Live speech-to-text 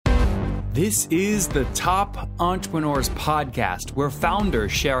This is the Top Entrepreneurs Podcast, where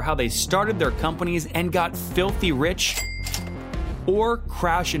founders share how they started their companies and got filthy rich or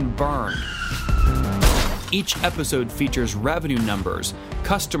crash and burn. Each episode features revenue numbers,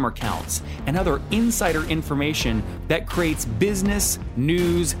 customer counts, and other insider information that creates business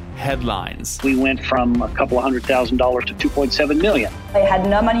news headlines. We went from a couple of $100,000 to $2.7 million. I had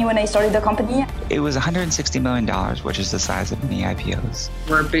no money when I started the company. It was $160 million, which is the size of many IPOs.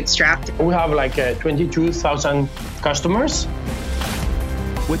 We're bootstrapped. We have like 22,000 customers.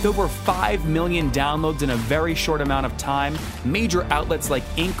 With over 5 million downloads in a very short amount of time, major outlets like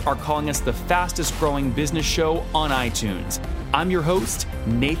Inc. are calling us the fastest growing business show on iTunes. I'm your host,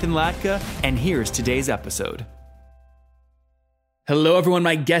 Nathan Latka, and here's today's episode. Hello, everyone.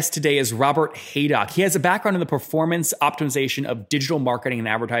 My guest today is Robert Haydock. He has a background in the performance optimization of digital marketing and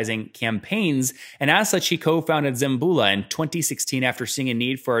advertising campaigns, and as such, he co-founded Zembula in 2016 after seeing a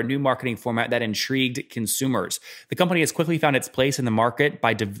need for a new marketing format that intrigued consumers. The company has quickly found its place in the market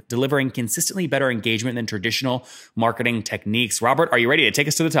by delivering consistently better engagement than traditional marketing techniques. Robert, are you ready to take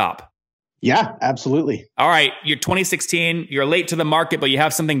us to the top? Yeah, absolutely. All right, you're 2016, you're late to the market, but you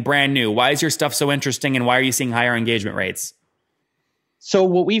have something brand new. Why is your stuff so interesting, and why are you seeing higher engagement rates? So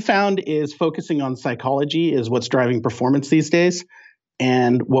what we found is focusing on psychology is what's driving performance these days.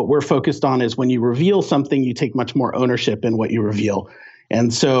 And what we're focused on is when you reveal something, you take much more ownership in what you reveal.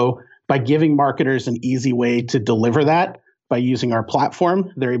 And so by giving marketers an easy way to deliver that by using our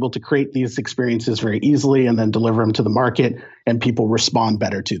platform, they're able to create these experiences very easily and then deliver them to the market, and people respond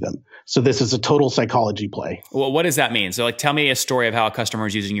better to them. So this is a total psychology play. Well, what does that mean? So tell me a story of how a customer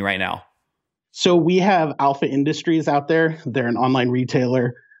is using you right now. So we have Alpha Industries out there. They're an online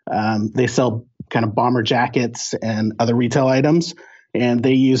retailer. They sell kind of bomber jackets and other retail items. And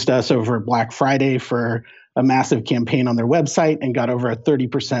they used us over Black Friday for a massive campaign on their website and got over a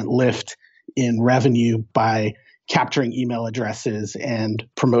 30% lift in revenue by capturing email addresses and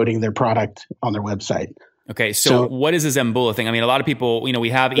promoting their product on their website. Okay, so what is a Zembula thing? I mean, a lot of people, we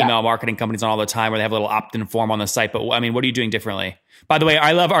have email marketing companies on all the time where they have a little opt-in form on the site. But I mean, what are you doing differently? By the way,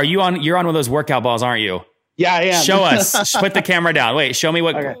 you're on one of those workout balls, aren't you? Yeah, I am. Show us. Put the camera down. Wait, show me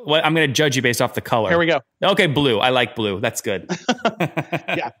what I'm going to judge you based off the color. Here we go. Okay, blue. I like blue. That's good.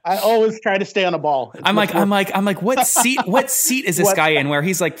 Yeah, I always try to stay on a ball. I'm like, what seat is this guy in where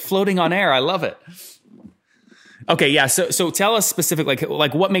he's like floating on air? I love it. Okay, yeah. So tell us specifically,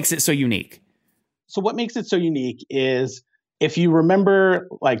 like what makes it so unique? So what makes it so unique is if you remember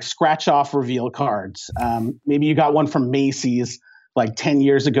like scratch off reveal cards, maybe you got one from Macy's like 10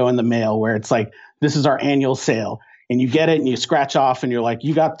 years ago in the mail where it's like, this is our annual sale, and you get it and you scratch off and you're like,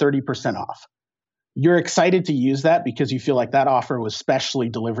 you got 30% off. You're excited to use that because you feel like that offer was specially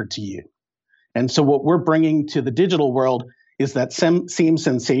delivered to you. And so what we're bringing to the digital world is that same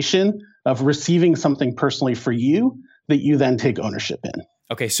sensation of receiving something personally for you that you then take ownership in.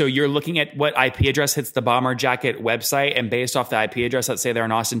 Okay, so you're looking at what IP address hits the Bomber Jacket website, and based off the IP address, let's say they're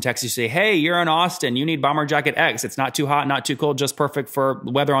in Austin, Texas, you say, hey, you're in Austin, you need Bomber Jacket X. It's not too hot, not too cold, just perfect for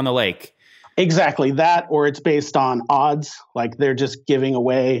weather on the lake. Exactly that, or it's based on odds, like they're just giving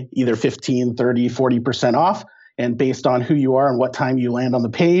away either 15, 30, 40% off, and based on who you are and what time you land on the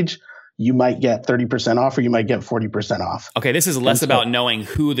page, you might get 30% off or you might get 40% off. Okay, this is less about knowing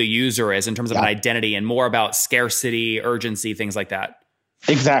who the user is in terms of an identity and more about scarcity, urgency, things like that.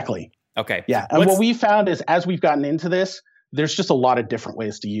 Exactly. Okay. Yeah. And what we found is as we've gotten into this, there's just a lot of different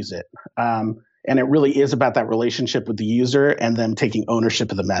ways to use it. And it really is about that relationship with the user and them taking ownership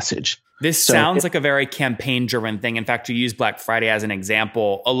of the message. This sounds like a very campaign-driven thing. In fact, you use Black Friday as an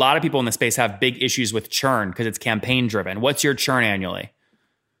example. A lot of people in the space have big issues with churn because it's campaign-driven. What's your churn annually?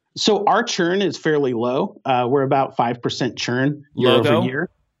 So our churn is fairly low. We're about 5% churn year over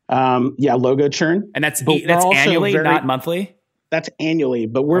year. Logo churn. And that's annually, not monthly? That's annually,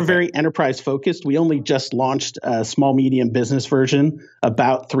 but we're very enterprise focused. We only just launched a small medium business version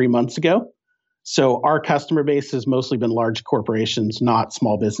about 3 months ago. So our customer base has mostly been large corporations, not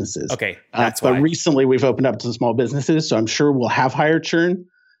small businesses. Okay, that's why. But recently we've opened up to small businesses, so I'm sure we'll have higher churn.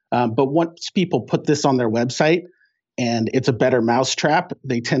 But once people put this on their website and it's a better mousetrap,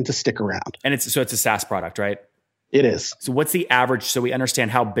 they tend to stick around. And it's a SaaS product, right? It is. So what's the average, so we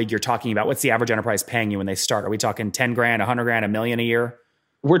understand how big you're talking about, what's the average enterprise paying you when they start? Are we talking 10 grand, 100 grand, $1 million a year?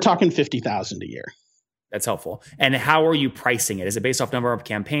 We're talking 50,000 a year. That's helpful. And how are you pricing it? Is it based off number of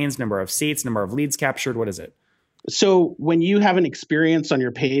campaigns, number of seats, number of leads captured? What is it? So when you have an experience on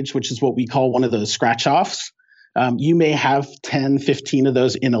your page, which is what we call one of those scratch offs, you may have 10, 15 of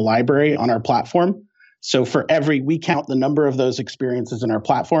those in a library on our platform. So we count the number of those experiences in our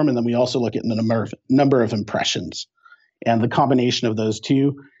platform, and then we also look at the number of impressions. And the combination of those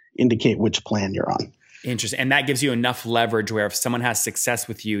two indicate which plan you're on. Interesting. And that gives you enough leverage where if someone has success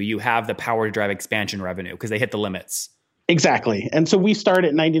with you, you have the power to drive expansion revenue because they hit the limits. Exactly. And so we start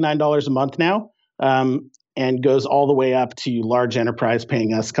at $99 a month now, and goes all the way up to large enterprise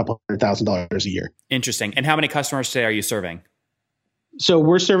paying us a couple $100,000 a year. Interesting. And how many customers today are you serving? So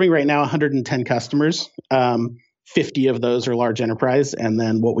we're serving right now 110 customers. 50 of those are large enterprise. And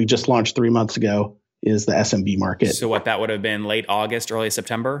then what we just launched 3 months ago is the SMB market. So what that would have been late August, early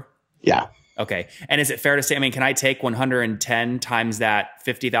September? Yeah. Okay. And is it fair to say, I mean, can I take 110 times that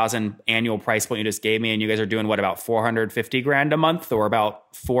 50,000 annual price point you just gave me, and you guys are doing what, about 450 grand a month or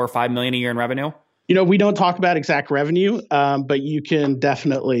about 4 or 5 million a year in revenue? We don't talk about exact revenue, but you can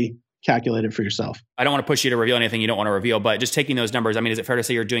definitely calculate it for yourself. I don't want to push you to reveal anything you don't want to reveal, but just taking those numbers, I mean, is it fair to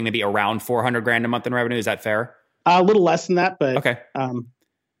say you're doing maybe around 400 grand a month in revenue? Is that fair? A little less than that, but okay.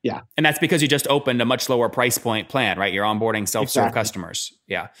 Yeah. And that's because you just opened a much lower price point plan, right? You're onboarding self-serve customers.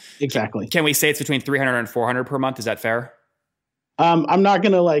 Yeah. Exactly. Can we say it's between 300 and 400 per month? Is that fair? I'm not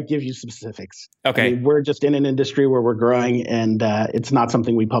going to give you specifics. Okay. I mean, we're just in an industry where we're growing, and it's not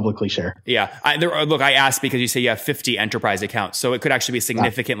something we publicly share. Yeah. Look, I asked because you say you have 50 enterprise accounts. So it could actually be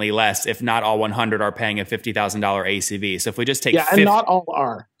significantly less if not all 100 are paying a $50,000 ACV. So if we just take and not all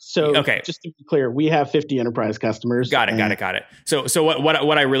are. So okay. Just to be clear, we have 50 enterprise customers. Got it. So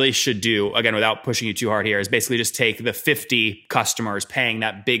what I really should do, again, without pushing you too hard here, is basically just take the 50 customers paying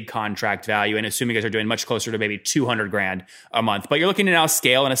that big contract value and assuming you guys are doing much closer to maybe 200 grand a month. But you're looking to now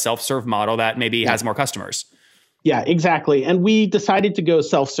scale in a self-serve model that maybe has more customers. Yeah, exactly. And we decided to go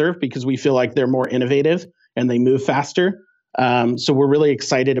self-serve because we feel like they're more innovative and they move faster. So we're really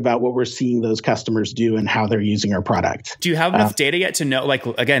excited about what we're seeing those customers do and how they're using our product. Do you have enough data yet to know,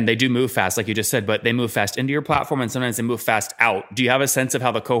 again, they do move fast, like you just said, but they move fast into your platform and sometimes they move fast out. Do you have a sense of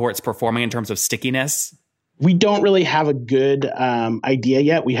how the cohort's performing in terms of stickiness? We don't really have a good idea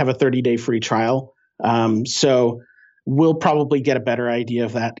yet. We have a 30-day free trial. So we'll probably get a better idea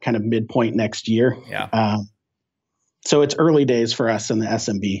of that kind of midpoint next year. Yeah. So it's early days for us in the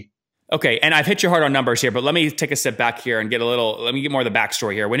SMB. Okay. And I've hit you hard on numbers here, but let me take a step back here and let me get more of the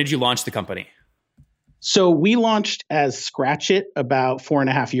backstory here. When did you launch the company? So we launched as Scratchit about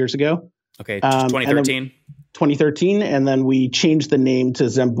 4.5 years ago. Okay. 2013? 2013. And then we changed the name to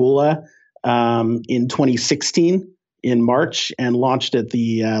Zembula in 2016 in March and launched at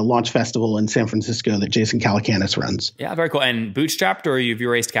the Launch Festival in San Francisco that Jason Calacanis runs. Yeah, very cool. And bootstrapped, or have you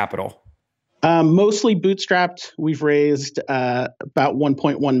raised capital? Mostly bootstrapped. We've raised about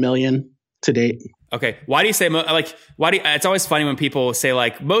 1.1 million to date. Okay. Why do you say it's always funny when people say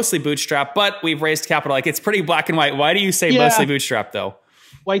mostly bootstrap, but we've raised capital. It's pretty black and white. Why do you say mostly bootstrap though?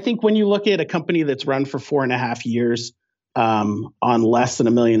 Well, I think when you look at a company that's run for 4.5 years on less than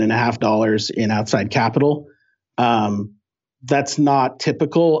 $1.5 million in outside capital, that's not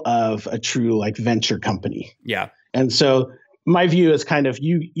typical of a true venture company. Yeah. And so my view is kind of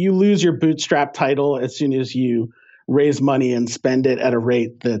you lose your bootstrap title as soon as you raise money and spend it at a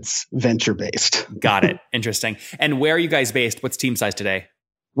rate that's venture based. Got it. Interesting. And where are you guys based? What's team size today?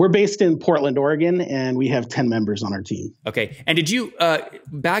 We're based in Portland, Oregon, and we have 10 members on our team. Okay. And did you,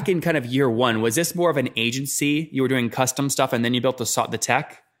 back in kind of year one, was this more of an agency? You were doing custom stuff and then you built the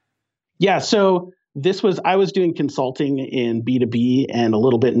tech? Yeah. So I was doing consulting in B2B and a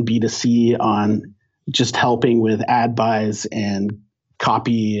little bit in B2C on just helping with ad buys and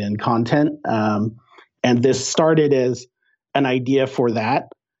copy and content. And this started as an idea for that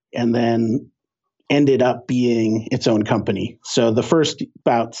and then ended up being its own company. So the first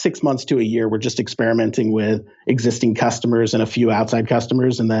about 6 months to a year, we're just experimenting with existing customers and a few outside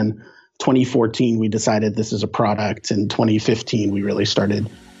customers. And then 2014, we decided this is a product. In 2015, we really started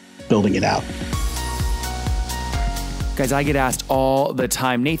building it out. Guys, I get asked all the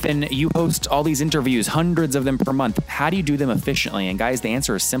time, Nathan, you host all these interviews, hundreds of them per month. How do you do them efficiently? And guys, the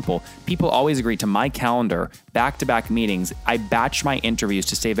answer is simple. People always agree to my calendar, back-to-back meetings. I batch my interviews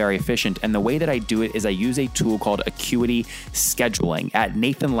to stay very efficient. And the way that I do it is I use a tool called Acuity Scheduling at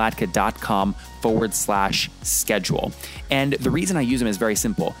nathanlatka.com/schedule. And the reason I use them is very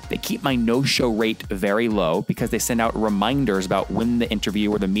simple. They keep my no-show rate very low because they send out reminders about when the interview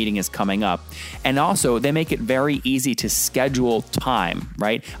or the meeting is coming up. And also, they make it very easy to schedule time,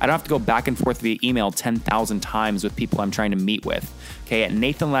 right? I don't have to go back and forth via email 10,000 times with people I'm trying to meet with. Okay, at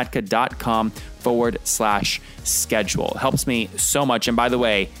nathanlatka.com/schedule. Helps me so much. And by the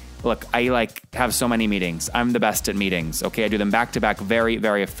way, look, I have so many meetings. I'm the best at meetings. Okay, I do them back to back, very,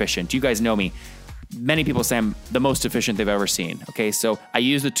 very efficient. You guys know me. Many people say I'm the most efficient they've ever seen. Okay, so I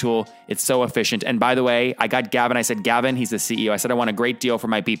use the tool. It's so efficient. And by the way, I got Gavin. I said, Gavin, he's the CEO. I said, I want a great deal for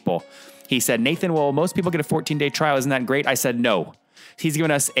my people. He said, Nathan, well, most people get a 14-day trial. Isn't that great? I said, no. He's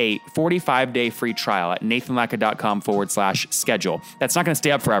given us a 45-day free trial at nathanlatka.com/schedule. That's not going to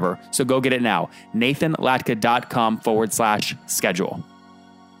stay up forever, so go get it now. nathanlatka.com/schedule.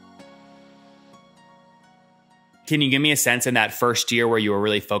 Can you give me a sense in that first year where you were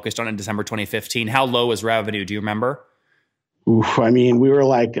really focused on in December 2015? How low was revenue? Do you remember? Oof, I mean, we were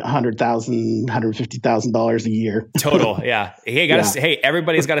like $100,000, $150,000 a year. Total, yeah. Hey,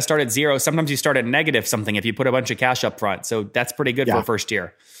 everybody's got to start at zero. Sometimes you start at negative something if you put a bunch of cash up front. So that's pretty good for a first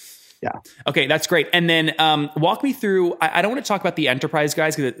year. Yeah. Okay, that's great. And then walk me through, I don't want to talk about the enterprise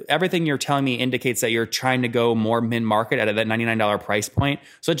guys because everything you're telling me indicates that you're trying to go more mid-market at that $99 price point.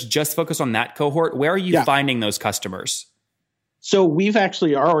 So let's just focus on that cohort. Where are you finding those customers? So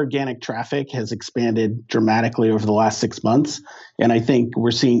our organic traffic has expanded dramatically over the last 6 months. And I think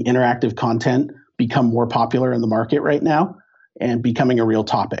we're seeing interactive content become more popular in the market right now and becoming a real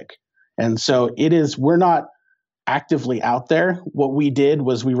topic. And so we're not actively out there. What we did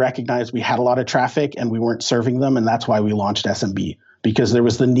was we recognized we had a lot of traffic and we weren't serving them. And that's why we launched SMB, because there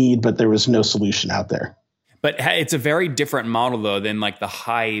was the need, but there was no solution out there. But it's a very different model, though, than like the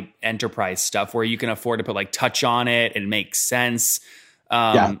high enterprise stuff where you can afford to put like touch on it and make sense.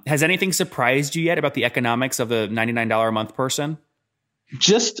 Has anything surprised you yet about the economics of the $99 a month person?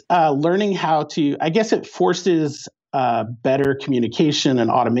 Just learning how to, I guess it forces better communication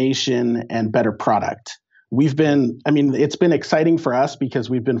and automation and better product. It's been exciting for us because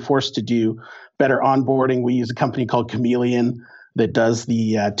we've been forced to do better onboarding. We use a company called Chameleon that does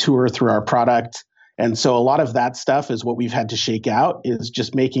the tour through our product. And so a lot of that stuff is what we've had to shake out, is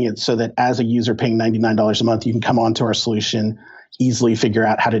just making it so that as a user paying $99 a month, you can come onto our solution, easily figure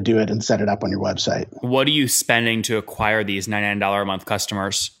out how to do it and set it up on your website. What are you spending to acquire these $99 a month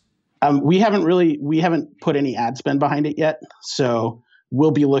customers? We haven't put any ad spend behind it yet. So we'll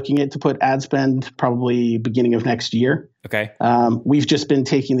be looking to put ad spend probably beginning of next year. Okay. We've just been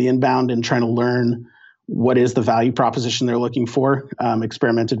taking the inbound and trying to learn what is the value proposition they're looking for,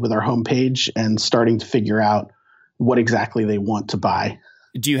 experimented with our homepage and starting to figure out what exactly they want to buy.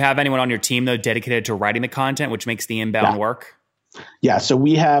 Do you have anyone on your team, though, dedicated to writing the content, which makes the inbound work? Yeah. So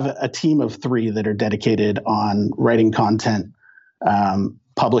we have a team of 3 that are dedicated on writing content,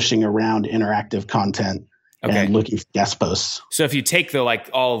 publishing around interactive content, and looking for guest posts. So if you take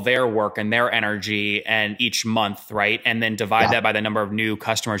all their work and their energy and each month, right, and then divide that by the number of new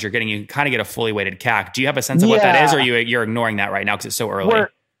customers you're getting, you kind of get a fully weighted CAC. Do you have a sense of what that is, or you're ignoring that right now because it's so early?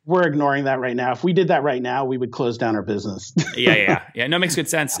 We're ignoring that right now. If we did that right now, we would close down our business. Yeah. No, it makes good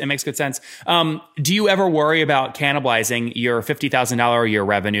sense. It makes good sense. Do you ever worry about cannibalizing your $50,000 a year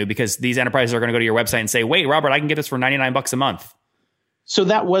revenue because these enterprises are going to go to your website and say, wait, Robert, I can get this for $99 a month? So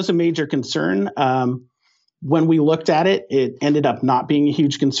that was a major concern. When we looked at it, it ended up not being a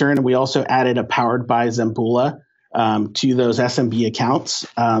huge concern. And we also added a powered by Zembula to those SMB accounts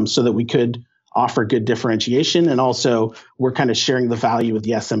so that we could offer good differentiation. And also, we're kind of sharing the value with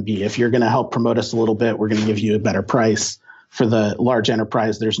the SMB. If you're going to help promote us a little bit, we're going to give you a better price. For the large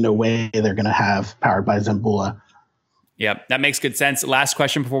enterprise, there's no way they're going to have powered by Zembula. Yep, that makes good sense. Last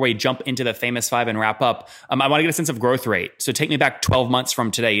question before we jump into the famous 5 and wrap up. I want to get a sense of growth rate. So take me back 12 months from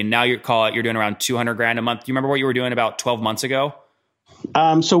today. And now you're doing around $200,000 a month. Do you remember what you were doing about 12 months ago?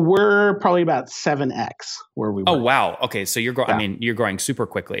 So we're probably about 7x where we were. Oh, wow. Okay. So you're growing, you're growing super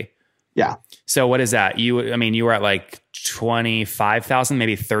quickly. Yeah. So what is that? You were at like 25,000,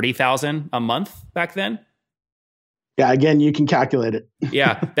 maybe 30,000 a month back then? Yeah, again, you can calculate it.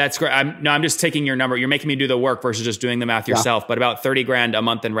 Yeah, that's great. I'm just taking your number. You're making me do the work versus just doing the math yourself, but about $30,000 a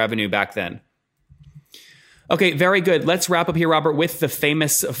month in revenue back then. Okay, very good. Let's wrap up here, Robert, with the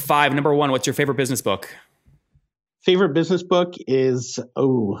famous 5. Number 1, what's your favorite business book? Favorite business book is,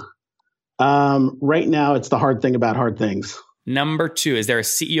 right now it's The Hard Thing About Hard Things. Number 2, is there a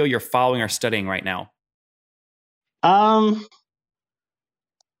CEO you're following or studying right now?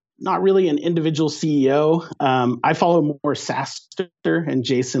 Not really an individual CEO. I follow more SaaStr and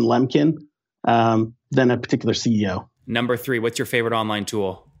Jason Lemkin than a particular CEO. Number 3, what's your favorite online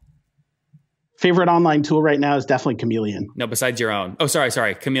tool? Favorite online tool right now is definitely Chameleon. No, besides your own. Oh,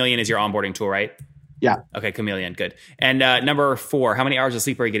 sorry. Chameleon is your onboarding tool, right? Yeah. Okay, Chameleon, good. And number 4, how many hours of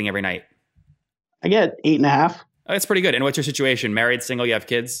sleep are you getting every night? I get 8.5. Oh, that's pretty good. And what's your situation? Married, single, you have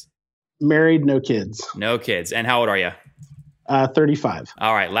kids? Married, no kids. No kids. And how old are you? 35.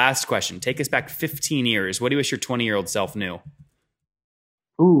 All right, last question. Take us back 15 years. What do you wish your 20-year-old self knew?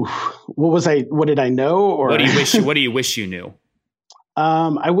 Ooh, what did I know? Or what do you wish you knew?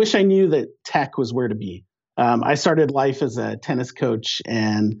 I wish I knew that tech was where to be. I started life as a tennis coach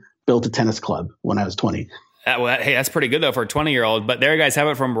and built a tennis club when I was 20. Hey, that's pretty good though for a 20-year-old. But there you guys have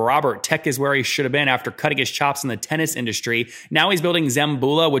it from Robert. Tech is where he should have been after cutting his chops in the tennis industry. Now he's building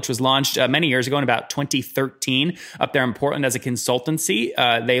Zembula, which was launched many years ago in about 2013 up there in Portland as a consultancy.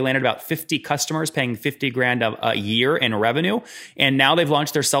 They landed about 50 customers paying $50,000 a year in revenue. And now they've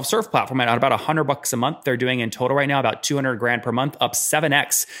launched their self-serve platform at about $100 a month. They're doing in total right now about $200,000 per month, up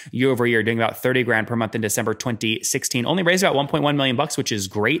 7x year over year, doing about $30,000 per month in December 2016. Only raised about $1.1 million, which is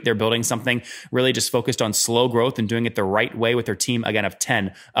great. They're building something really just focused on slow growth and doing it the right way with their team, again, of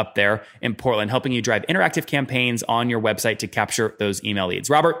 10 up there in Portland, helping you drive interactive campaigns on your website to capture those email leads.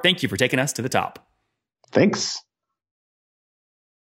 Robert, thank you for taking us to the top. Thanks.